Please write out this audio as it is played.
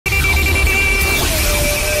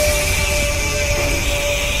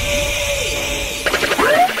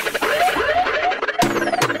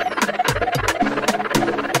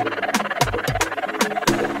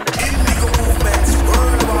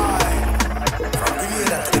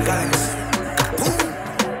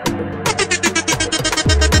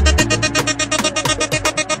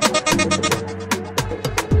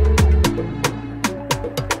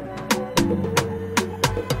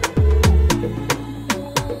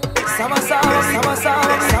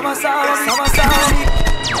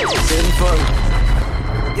Sinful.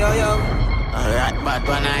 Yo. Alright, but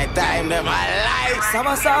one night time, them I like.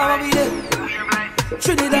 Sama, we there.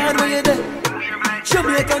 Trinidad, where you there?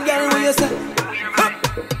 Jamaican girl, where you say?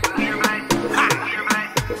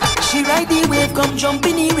 She ride the wave, come jump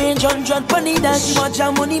in the range, 100 penny that she want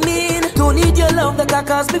your money mean. Don't need your love, that can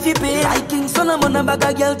cost me fi pay. Like King Solomon, a bag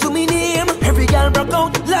a girl to me name. Every girl broke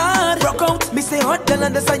out, Lord, broke out. Me say hot girl,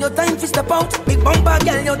 understand your time fi step out. Big bumper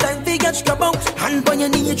girl, your time fi get scrub out. Hand on your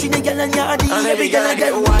knee, Trini girl and yardy. And every girl I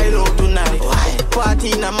get wild out tonight. Why?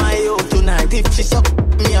 Party in my out tonight. If she suck,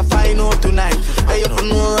 me a find out tonight. I don't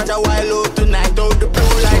know RajahWild out tonight. Out the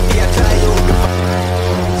blue light, me a try out the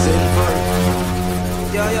Sinful.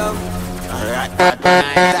 Yo. Alright, but one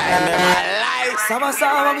night time, them I like. Sama,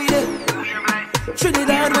 we there.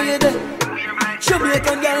 Trinidad, where you there?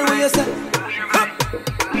 Jamaican girl, where you say?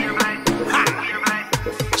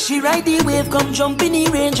 She ride the wave, come jump in the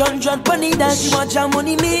range, 100 penny that she want your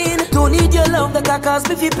money mean. Don't need your love, that can cost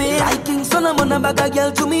me fi pay. Like King Solomon, a bag a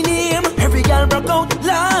girl to me name. Every girl broke out,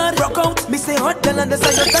 Lord, broke out. Me say hot girl,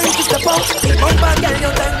 understand your time to step out. Big bumper girl,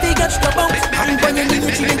 your time to get scrub out. Hand on your knee,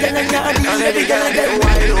 Trini girl and yardy. And every girl I get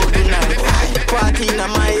wild out tonight. Party in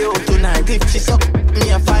my out tonight. If she suck,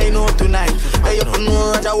 me a find out tonight. I don't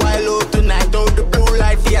know RajahWild out tonight. Out the blue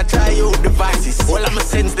light, fi a try out devices. All of my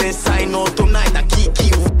sense they sign out tonight. I keep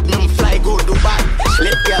them fly go Dubai.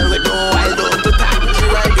 Let girl we go wild out to time. She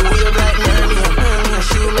ride the wave like mermaid.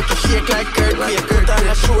 She will make you shake like Kurt. Be a Kurt on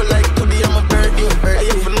a show like today I'm a birdie. I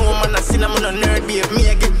if you know man I seen I'm on a nerd babe. Me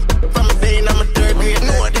I get from a day and I'm a third grade.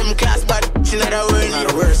 Know them class but she not a word.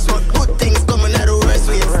 Not a worse. But good things coming out of worse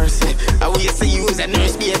ways. I will say you use a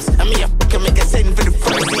nurse babes. I mean I can make a send for the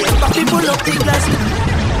first day. But people love the glass.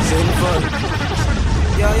 Sinful.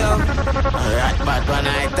 Yo. Alright, but one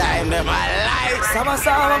night time, them I like. Sama,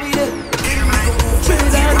 we there.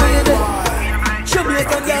 Trinidad, where you there?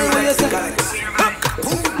 Jamaican girl, where you say?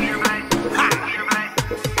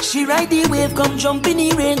 She ride the wave, come jump in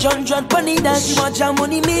the range, 100 penny that she want your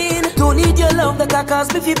money mean. Don't need your love, that can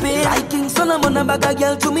cost me fi pay. Like King Solomon, a bag a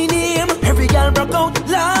girl to me name. Every girl broke out,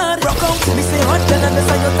 Lord, broke out. Me say hot girl,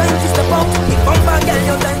 understand your time to step out. Big bumper girl,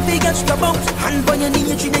 your time to get scrub out. Hand on your knee,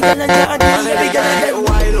 Trini girl and yardy. And every girl I get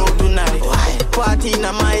wild out tonight. Why? Party in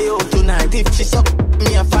my out tonight. If she suck,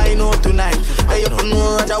 me a find out tonight. I don't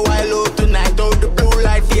know RajahWild out tonight. Out the blue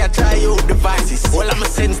light, fi a try out devices. All of my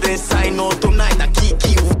sense they sign out tonight. I keep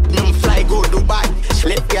them fly go Dubai.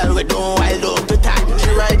 Let girl we don't wild out to time. She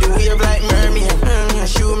ride the wave like mermaid.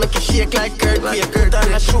 She will make you shake like Kurt. Be a Kurt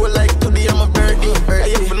on a show like today I'm a birdie. I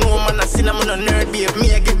if you know man I seen I'm on a nerd babe.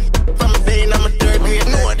 Me I get from a day and I'm a third grade.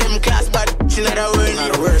 Know them class but she not a word.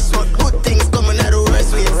 Not a worse. But good things coming out of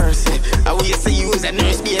worse ways. I will say you use a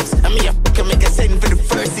nurse babes. I mean I can make a send for the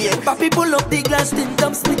first year. But people up the glass, tin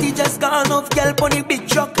top smitty just gone off. Girl pon the big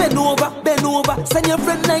truck, bend over. Send your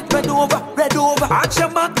friend like red over. Arch your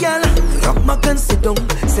back, girl. Rock my can sit down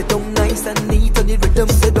nice and neat on the rhythm.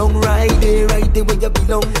 Sit down right there where you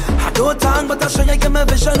belong. I don't talk, but I show you my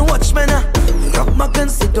vision. Watch me now. Rock my can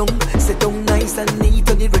sit down nice and neat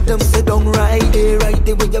on the rhythm. Sit down right there where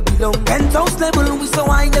you belong. Penthouse level, we so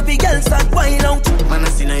high, every girl start wild out. Man, I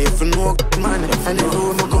see now if you know, man, if I never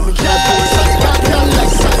know, come with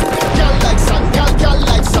Girl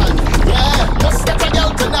like sun. Yeah, just get a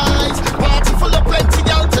girl tonight. Party full of plenty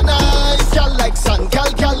girl tonight. Girl like sun.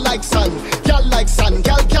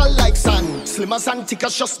 Slim as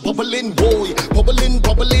Antica's just bubbling, boy. Bubbling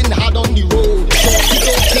hard on the road. Shorty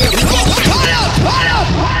don't care.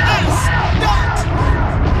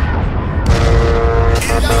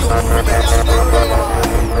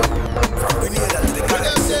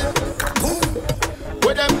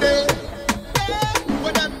 Where them day?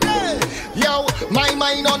 Yo, my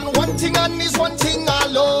mind on one thing and is one thing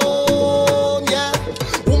alone. Yeah,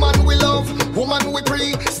 woman we love, woman we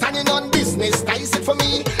pray. Standing on business, that is it for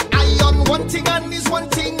me. I on one thing and is one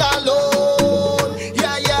thing alone.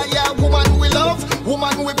 Yeah, woman we love,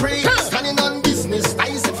 woman we pray. Standing on business, that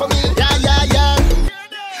is it for me. Yeah.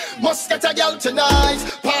 Must get a girl tonight.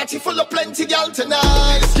 Party full of plenty girl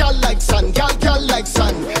tonight. Girl like sun, girl like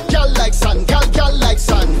sun. Girl like sun, girl like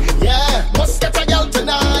sun. Yeah, must get a girl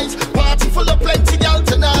tonight. Party full of plenty girl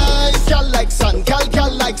tonight. Girl like sun, girl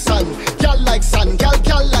like sun. Girl like sun, girl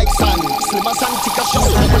like sun. Slim as Antica, she's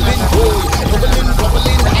bubbling, boy.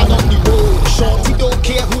 Bubbling, and on the road. Shorty don't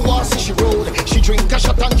care who wants she road. She drink a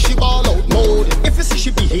shot and she ball out mode. If you see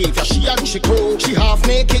she behavior, she and she crow. She half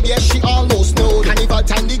naked, yes, she almost know. Carnival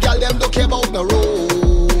time, the girl them don't care about the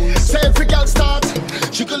road. So every girl start,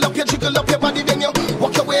 jiggle up your body, then you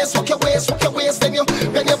walk your waist, then you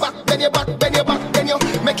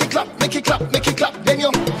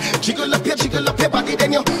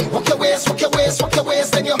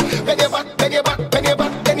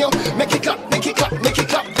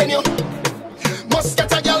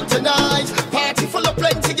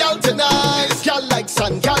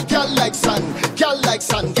sun, gal like sun, gal like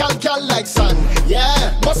sun, gal like sun.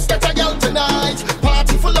 Yeah, must get a gal tonight.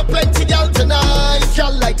 Party full of plenty gal tonight.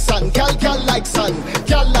 Gal like sun, gal like sun,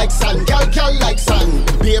 gal like sun, gal like sun.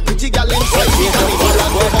 Be a pretty gal inside.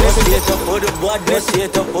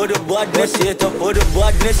 For the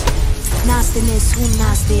badness. Nastiness, who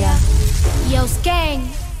nastier? Yo, Skeng.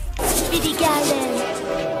 Pretty gal then.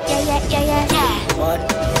 Yeah. What?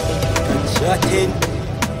 Shutting.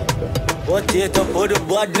 Potato for the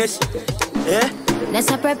badness. Eh?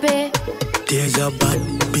 Nessa Preppy. There's a bad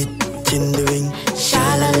bitch in the ring.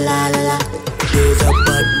 Sha-la-la-la-la. There's a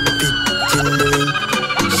bad bitch in the ring.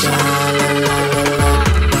 Sha-la-la-la-la.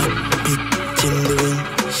 Bad bitch in the ring.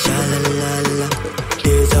 Sha-la-la-la-la.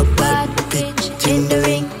 There's a bad bitch in the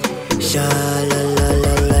ring.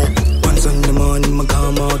 Sha-la-la-la-la. Once in the morning, my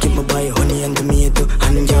karma, keep my buy honey and tomato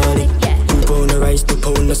and jolly. 2 pound of rice, 2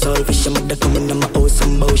 pound of saltfish. I'm at coming on my house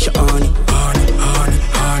and bow she honey.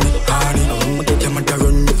 I'ma get him to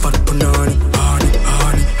run the fat punani. Honey.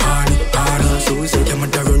 So say him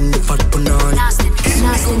to run the fat punani.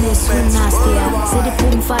 Nastiness, who nastier? Say the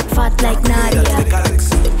boom fat like Nadia.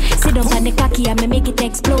 Sit down on the cocky and me make it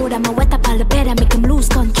explode. I'ma wet up all the bed and make him lose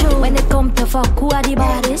control. When it come to fuck, who are the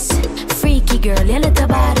baddest? Freaky girl, you little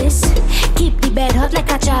baddest. Keep the bed hot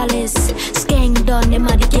like a chalice. Skeng done, them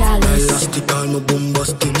are the gallus. Elastic, all my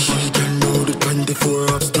bombastic. She can know the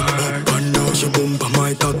 24 up stick. Up and down, she bump on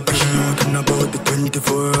my top. She talking about the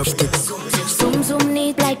 24 up stick. Zoom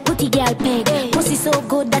neat like putty gal peg. Pussy so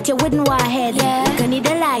good that you wouldn't want head. You need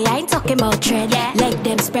a lie, I ain't talking about tread. Like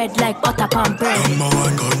them spread like butter palm bread. I'm a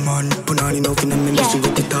one gun man. Punani no fin and me mess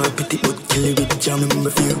with it all. Pity but kill it with jam in my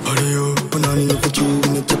feel. Audio. Punani no for you.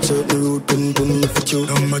 In the top certain road. Boom no for you.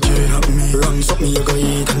 I'm a J not me. Rams up me you go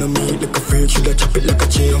eat. And I meat like a freak. Should I chop it like a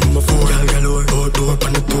J. I'm a four. Galore. Outdoor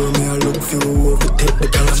on the tour. Me I look for you. Over take the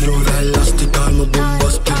gal slow. Elastic all my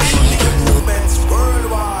bombastic. She can know.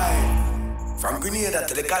 Worldwide. From Grenada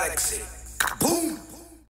to the galaxy. Kaboom!